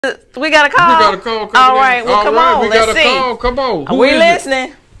We got a call. We got a call coming All right, in. well, come on. We Let's got a see. call. Come on. Who We is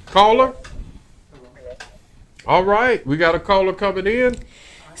listening. it? Caller. All right, we got a caller coming in.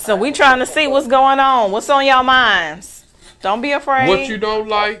 So we trying to see what's going on. What's on y'all minds? Don't be afraid. What you don't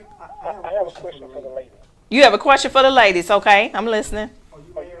like? I have a question for the lady. You have a question for the ladies, okay? I'm listening.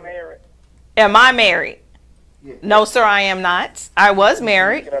 Are you married? Am I married? Yeah. No, sir, I am not. I was You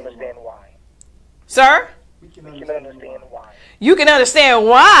married. can understand why. Sir? You can understand why. You can understand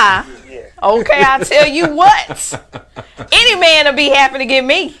why. Yes. Okay, I tell you what. Any man will be happy to get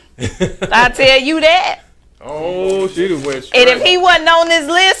me. I tell you that. Oh, she done went And straight. if he wasn't on this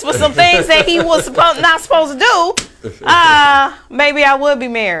list for some things that he was not supposed to do, maybe I would be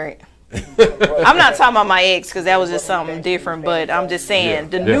married. I'm not talking about my ex because that was just something different, but I'm just saying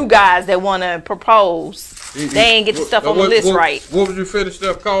the new guys that want to propose, they ain't get the stuff on the list right. What would you finish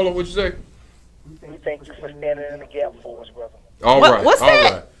up, caller? What'd you say? We thank you for standing in the gap for us, brother. All right. What's all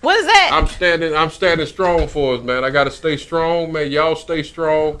that? right. What is that? I'm standing strong for us, man. I gotta stay strong, man. Y'all stay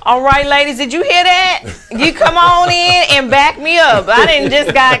strong. All right, ladies, did you hear that? You come on in and back me up. I didn't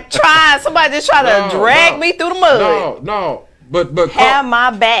just somebody just try to drag me through the mud. No. But Have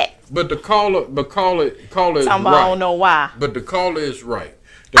my back. But the caller is Talking about I right. don't know why. But the caller is right.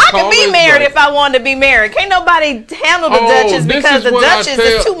 The I could caller be is married right. if I wanted to be married. Can't nobody handle the Duchess this because is the what I Duchess tell-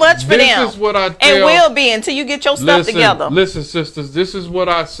 is too much for them. This is what I and tell. will be until you get your stuff together. Listen, sisters. This is what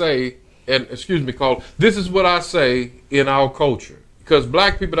I say, and excuse me, caller. This is what I say in our culture, because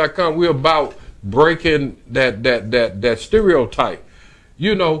black people that come, we're about breaking that stereotype.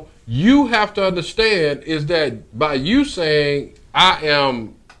 You know, you have to understand is that by you saying I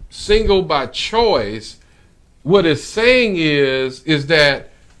am single by choice, what it's saying is that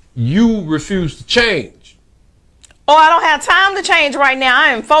you refuse to change. Oh, I don't have time to change right now. I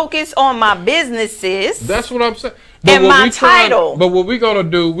am focused on my businesses. That's what I'm saying. And my title. But what we're going to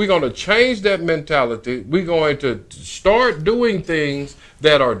do, we're going to change that mentality. We're going to start doing things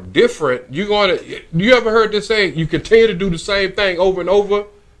that are different. You ever heard this saying, you continue to do the same thing over and over?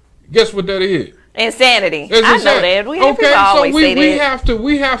 Guess what that is? Insanity. It's I know insanity. that. We people always say that.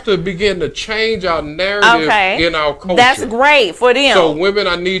 we have to begin to change our narrative in our culture. That's great for them. So women,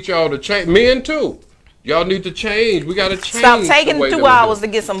 I need y'all to change. Men too. Y'all need to change. We got to change. Stop taking the way 2 that we hours do.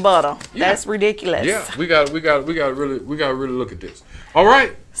 to get some butter. Yeah. That's ridiculous. Yeah, we got to really look at this. All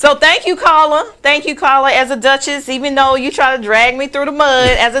right. So thank you, caller. Thank you, caller. As a Duchess, even though you try to drag me through the mud,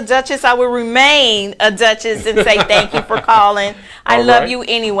 as a Duchess, I will remain a Duchess and say thank you for calling. I love you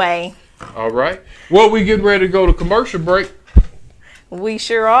anyway. All right. Well, we getting ready to go to commercial break. We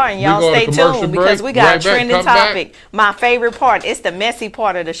sure are, and y'all going stay to commercial tuned because break. we got Right a back. trending Come back. topic. My favorite part. It's the messy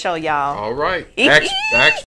part of the show, y'all. All right.